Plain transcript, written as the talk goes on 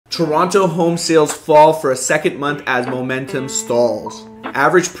Toronto home sales fall for a second month as momentum stalls.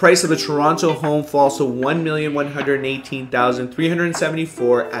 Average price of a Toronto home falls to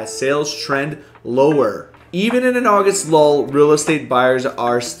 $1,118,374 as sales trend lower. Even in an August lull, real estate buyers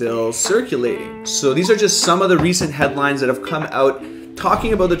are still circulating. So these are just some of the recent headlines that have come out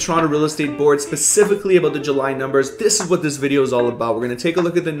talking about the Toronto Real Estate Board, specifically about the July numbers. This is what this video is all about. We're going to take a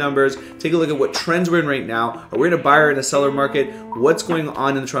look at the numbers, take a look at what trends we're in right now. Are we in a buyer and a seller market? What's going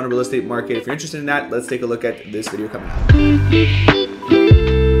on in the Toronto real estate market? If you're interested in that, let's take a look at this video coming up.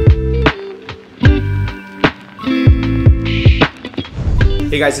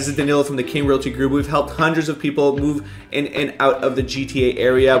 Hey guys, this is Danilo from the King Realty Group. We've helped hundreds of people move in and out of the GTA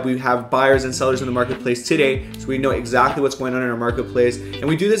area. We have buyers and sellers in the marketplace today, so we know exactly what's going on in our marketplace. And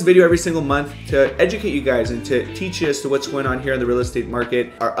we do this video every single month to educate you guys and to teach you as to what's going on here in the real estate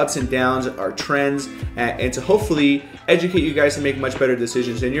market, our ups and downs, our trends, and to hopefully educate you guys to make much better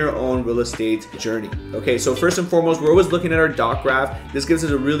decisions in your own real estate journey. Okay, so first and foremost, we're always looking at our dot graph. This gives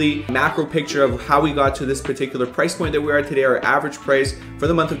us a really macro picture of how we got to this particular price point that we are today, our average price for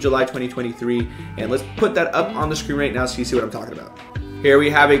the month of July 2023. And let's put that up on the screen right now so you see what I'm talking about. Here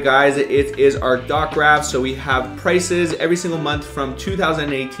we have it, guys. It is our dot graph. So we have prices every single month from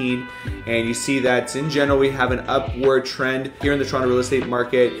 2018, and you see that in general we have an upward trend here in the Toronto real estate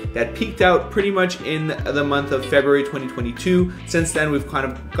market that peaked out pretty much in the month of February 2022. Since then, we've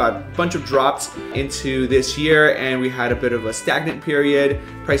kind of got a bunch of drops into this year, and we had a bit of a stagnant period.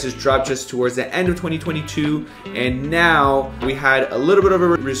 Prices dropped just towards the end of 2022, and now we had a little bit of a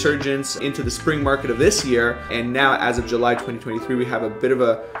resurgence into the spring market of this year, and now as of July 2023 we have a bit of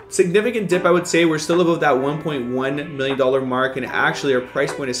a significant dip. I would say we're still above that $1.1 million mark, and actually our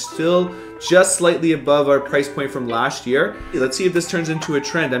price point is still just slightly above our price point from last year. Let's see if this turns into a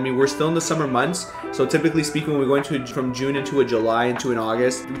trend. I mean, we're still in the summer months, so typically speaking, when we go into from June into a July into an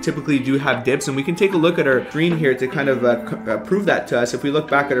August, we typically do have dips, and we can take a look at our screen here to kind of prove that to us. If we look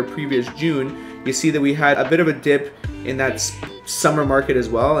back at our previous June, you see that we had a bit of a dip in that summer market as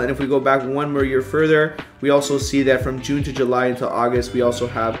well. And if we go back one more year further, we also see that from June to July into August, we also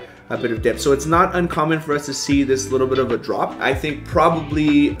have a bit of dip. So it's not uncommon for us to see this little bit of a drop. I think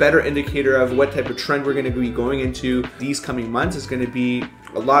probably a better indicator of what type of trend we're going to be going into these coming months is going to be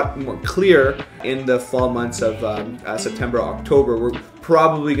a lot more clear in the fall months of September, October. We're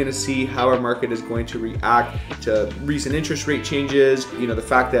probably going to see how our market is going to react to recent interest rate changes. You know, the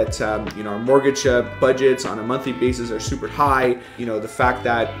fact that our mortgage budgets on a monthly basis are super high. You know, the fact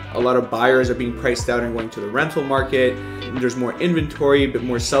that a lot of buyers are being priced out and going to the rental market. There's more inventory, a bit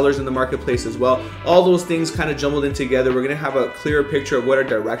more sellers in the marketplace as well. All those things kind of jumbled in together. We're going to have a clearer picture of what our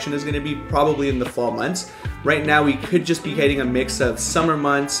direction is going to be probably in the fall months. Right now, we could just be getting a mix of summer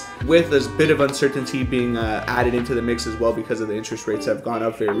months with a bit of uncertainty being added into the mix as well because of the interest rates have gone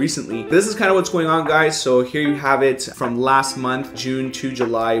up very recently. This is kind of what's going on, guys. So here you have it from last month, June to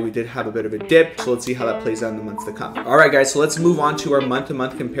July. We did have a bit of a dip. So let's see how that plays out in the months to come. All right, guys, so let's move on to our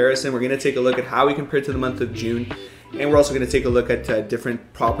month-to-month comparison. We're going to take a look at how we compare to the month of June. And we're also going to take a look at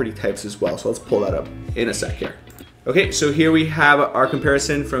different property types as well. So let's pull that up in a sec here. Okay, so here we have our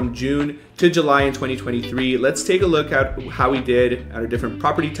comparison from June to July in 2023. Let's take a look at how we did at our different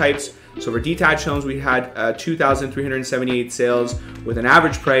property types. So for detached homes, we had 2,378 sales with an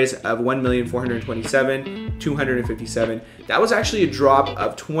average price of $1,427,257. That was actually a drop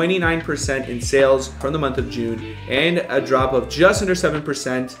of 29% in sales from the month of June, and a drop of just under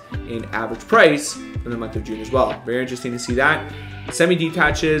 7% in average price from the month of June as well. Very interesting to see that.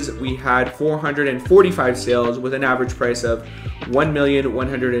 Semi-detaches, we had 445 sales with an average price of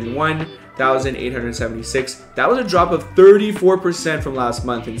 $1,101,876. That was a drop of 34% from last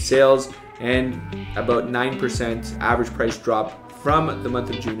month in sales, and about 9% average price drop from the month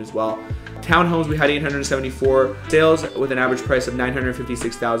of June as well. Townhomes, we had 874 sales with an average price of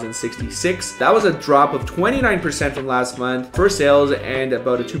 $956,066. That was a drop of 29% from last month for sales, and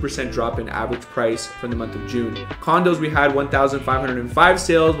about a 2% drop in average price from the month of June. Condos, we had 1,505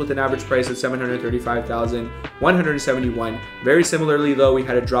 sales with an average price of $735,171. Very similarly though, we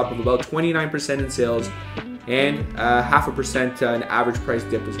had a drop of about 29% in sales and 0.5% an average price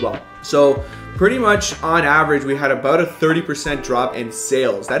dip as well. So pretty much on average, we had about a 30% drop in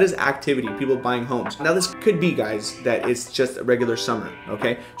sales. That is activity, people buying homes. Now this could be, guys, that it's just a regular summer,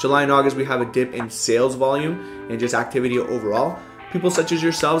 okay? July and August, we have a dip in sales volume and just activity overall. people such as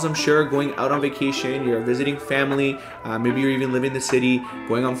yourselves, I'm sure, going out on vacation, you're visiting family, maybe you're even living in the city,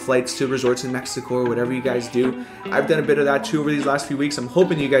 going on flights to resorts in Mexico or whatever you guys do. I've done a bit of that too over these last few weeks. I'm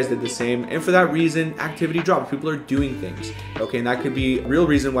hoping you guys did the same. And for that reason, activity dropped. People are doing things. Okay, and that could be a real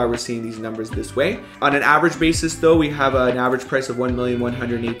reason why we're seeing these numbers this way. On an average basis though, we have an average price of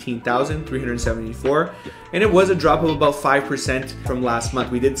 $1,118,374. And it was a drop of about 5% from last month.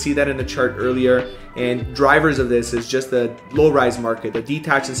 We did see that in the chart earlier. And drivers of this is just the low-rise market, the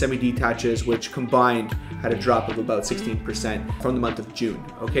detached and semi-detaches, which combined had a drop of about 16% from the month of June.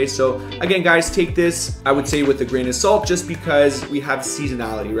 Okay, so again, guys, take this, I would say, with a grain of salt, just because we have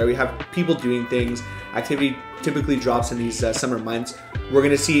seasonality, right? We have people doing things. Activity typically drops in these summer months. We're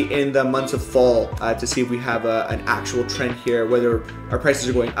gonna see in the months of fall to see if we have an actual trend here, whether our prices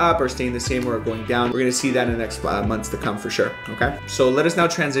are going up or staying the same or going down. We're gonna see that in the next months to come for sure, okay? So let us now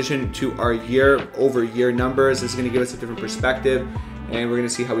transition to our year-over-year numbers. This is gonna give us a different perspective, and we're gonna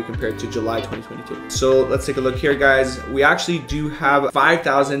see how we compare it to July 2022. So let's take a look here, guys. We actually do have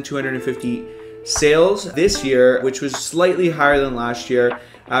 5,250 sales this year, which was slightly higher than last year.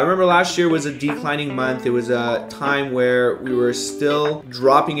 Remember, last year was a declining month. It was a time where we were still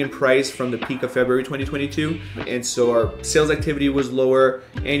dropping in price from the peak of February 2022. And so our sales activity was lower.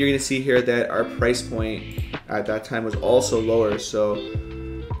 And you're gonna see here that our price point at that time was also lower. So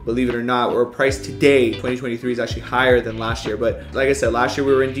believe it or not, our price today, 2023, is actually higher than last year. But like I said, last year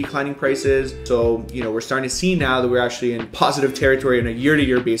we were in declining prices. So, you know, we're starting to see now that we're actually in positive territory on a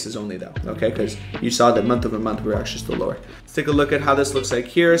year-to-year basis only though, okay? Because you saw that month over month, we're actually still lower. Let's take a look at how this looks like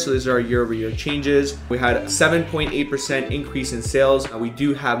here. So these are our year-over-year changes. We had a 7.8% increase in sales. We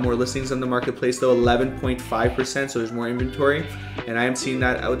do have more listings on the marketplace though, 11.5%, so there's more inventory. And I am seeing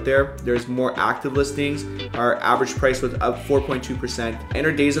that out there. There's more active listings. Our average price was up 4.2%. And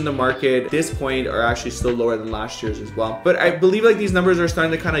our days on the market at this point are actually still lower than last year's as well. But I believe like these numbers are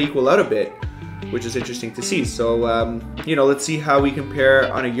starting to kind of equal out a bit, which is interesting to see. So, you know, let's see how we compare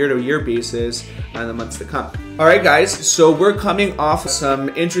on a year-to-year basis in the months to come. All right, guys, so we're coming off some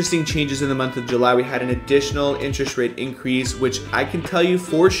interesting changes in the month of July. We had an additional interest rate increase, which I can tell you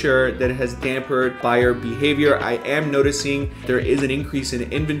for sure that it has dampened buyer behavior. I am noticing there is an increase in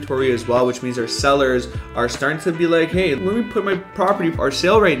inventory as well, which means our sellers are starting to be like, hey, let me put my property for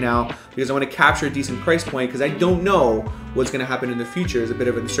sale right now because I want to capture a decent price point because I don't know what's going to happen in the future. There's a bit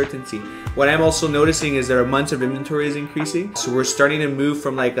of uncertainty. What I'm also noticing is that our months of inventory is increasing. So we're starting to move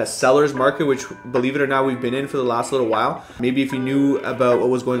from like a seller's market, which believe it or not, we've been in for the last little while. Maybe if you knew about what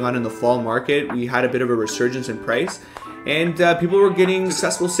was going on in the fall market, we had a bit of a resurgence in price. And people were getting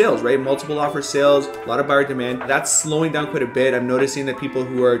successful sales, right? Multiple offer sales, a lot of buyer demand. That's slowing down quite a bit. I'm noticing that people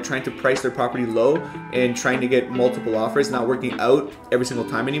who are trying to price their property low and trying to get multiple offers not working out every single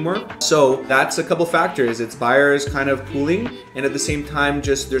time anymore. So that's a couple factors. It's buyers kind of pooling, and at the same time,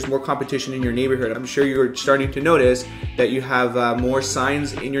 just there's more competition in your neighborhood. I'm sure you're starting to notice that you have more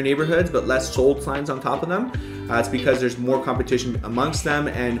signs in your neighborhoods, but less sold signs on top of them. It's because there's more competition amongst them,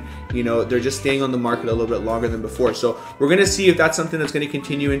 and you know they're just staying on the market a little bit longer than before. So we're gonna see if that's something that's gonna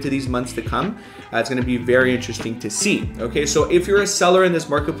continue into these months to come. It's gonna be very interesting to see. Okay, so if you're a seller in this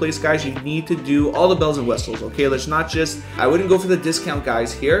marketplace, guys, you need to do all the bells and whistles. Okay, let's not just, I wouldn't go for the discount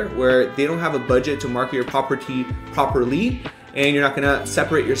guys here where they don't have a budget to market your property properly, and you're not gonna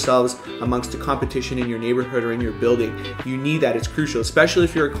separate yourselves amongst the competition in your neighborhood or in your building. You need that, it's crucial, especially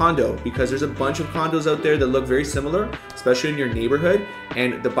if you're a condo, because there's a bunch of condos out there that look very similar, especially in your neighborhood,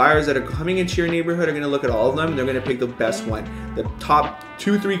 and the buyers that are coming into your neighborhood are gonna look at all of them, and they're gonna pick the best one. The top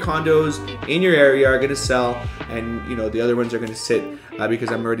 2-3 condos in your area are gonna sell, and you know the other ones are gonna sit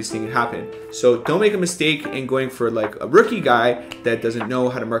because I'm already seeing it happen. So don't make a mistake in going for like a rookie guy that doesn't know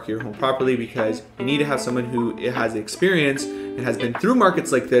how to market your home properly, because you need to have someone who has the experience and has been through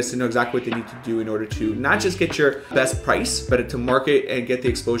markets like this and know exactly what they need to do in order to not just get your best price, but to market and get the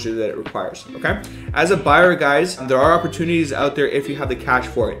exposure that it requires, okay? As a buyer, guys, there are opportunities out there if you have the cash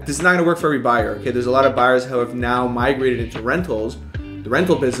for it. This is not gonna work for every buyer, okay? There's a lot of buyers who have now migrated into rentals. The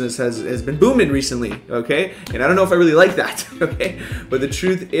rental business has been booming recently, okay? And I don't know if I really like that, okay? But the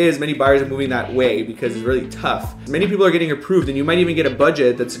truth is many buyers are moving that way because it's really tough. Many people are getting approved, and you might even get a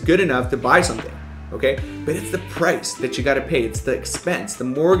budget that's good enough to buy something, okay? But it's the price that you gotta pay. It's the expense, the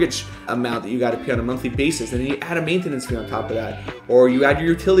mortgage amount that you gotta pay on a monthly basis. And then you add a maintenance fee on top of that, or you add your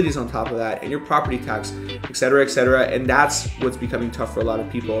utilities on top of that, and your property tax, et cetera, et cetera. And that's what's becoming tough for a lot of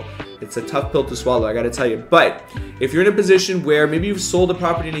people. It's a tough pill to swallow, I gotta tell you. But if you're in a position where maybe you've sold a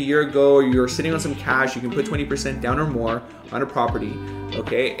property in a year ago, or you're sitting on some cash, you can put 20% down or more on a property,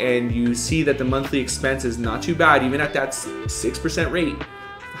 okay? And you see that the monthly expense is not too bad, even at that 6% rate.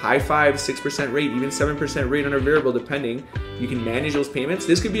 High 5, 6% rate, even 7% rate on a variable depending, you can manage those payments,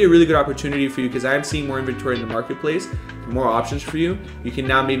 this could be a really good opportunity for you, because I am seeing more inventory in the marketplace, more options for you. You can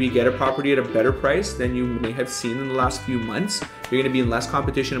now maybe get a property at a better price than you may have seen in the last few months. You're going to be in less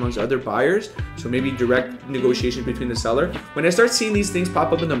competition amongst other buyers, so maybe direct negotiation between the seller. When I start seeing these things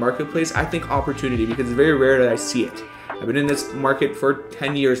pop up in the marketplace, I think opportunity, because it's very rare that I see it. I've been in this market for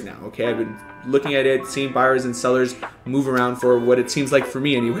 10 years now, okay? I've been looking at it, seeing buyers and sellers move around for what it seems like for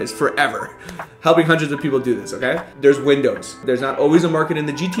me anyways, forever. Helping hundreds of people do this, okay? There's windows. There's not always a market in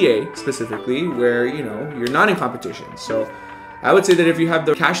the GTA specifically where, you know, you're not in competition. So I would say that if you have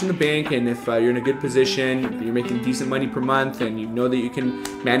the cash in the bank and if you're in a good position, you're making decent money per month and you know that you can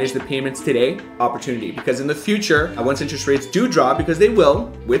manage the payments today, opportunity. Because in the future, once interest rates do drop, because they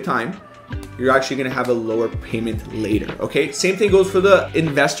will with time, you're actually going to have a lower payment later, okay? Same thing goes for the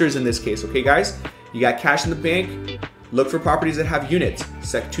investors in this case, okay, guys? You got cash in the bank, look for properties that have units,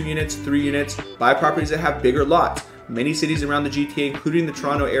 Sec 2 units, 3 units, buy properties that have bigger lots. Many cities around the GTA, including the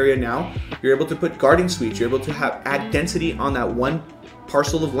Toronto area now, you're able to put garden suites, you're able to add density on that one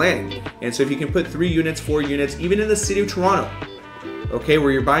parcel of land. And so if you can put 3 units, 4 units, even in the city of Toronto, okay,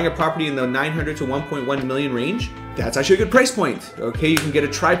 where you're buying a property in the 900 to 1.1 million range, that's actually a good price point. Okay, you can get a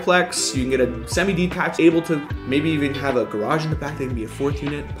triplex, you can get a semi-detached, able to maybe even have a garage in the back that can be a 4th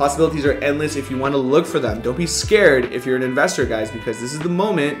unit. Possibilities are endless if you want to look for them. Don't be scared if you're an investor, guys, because this is the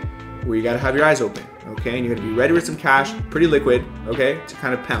moment where you got to have your eyes open, okay? And you're going to be ready with some cash, pretty liquid, okay, to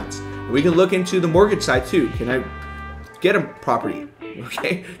kind of pounce. And we can look into the mortgage side too. Can I get a property,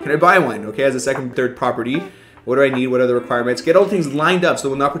 okay? Can I buy one, okay, as a second, third property? What do I need? What are the requirements? Get all things lined up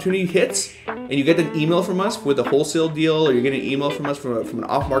so when the opportunity hits and you get an email from us with a wholesale deal, or you get an email from us from an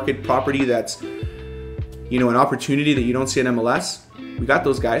off-market property that's, you know, an opportunity that you don't see in MLS, we got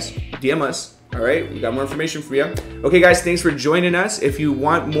those guys. DM us. All right, we got more information for you. Okay, guys, thanks for joining us. If you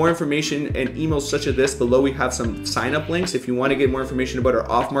want more information and emails such as this, below we have some sign-up links. If you want to get more information about our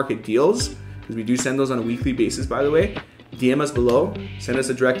off-market deals, because we do send those on a weekly basis, by the way, DM us below. Send us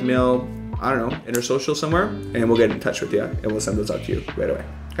a direct mail, I don't know, in our social somewhere, and we'll get in touch with you, and we'll send those out to you right away,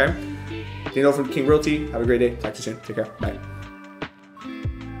 okay? Daniel from King Realty. Have a great day. Talk to you soon. Take care. Bye.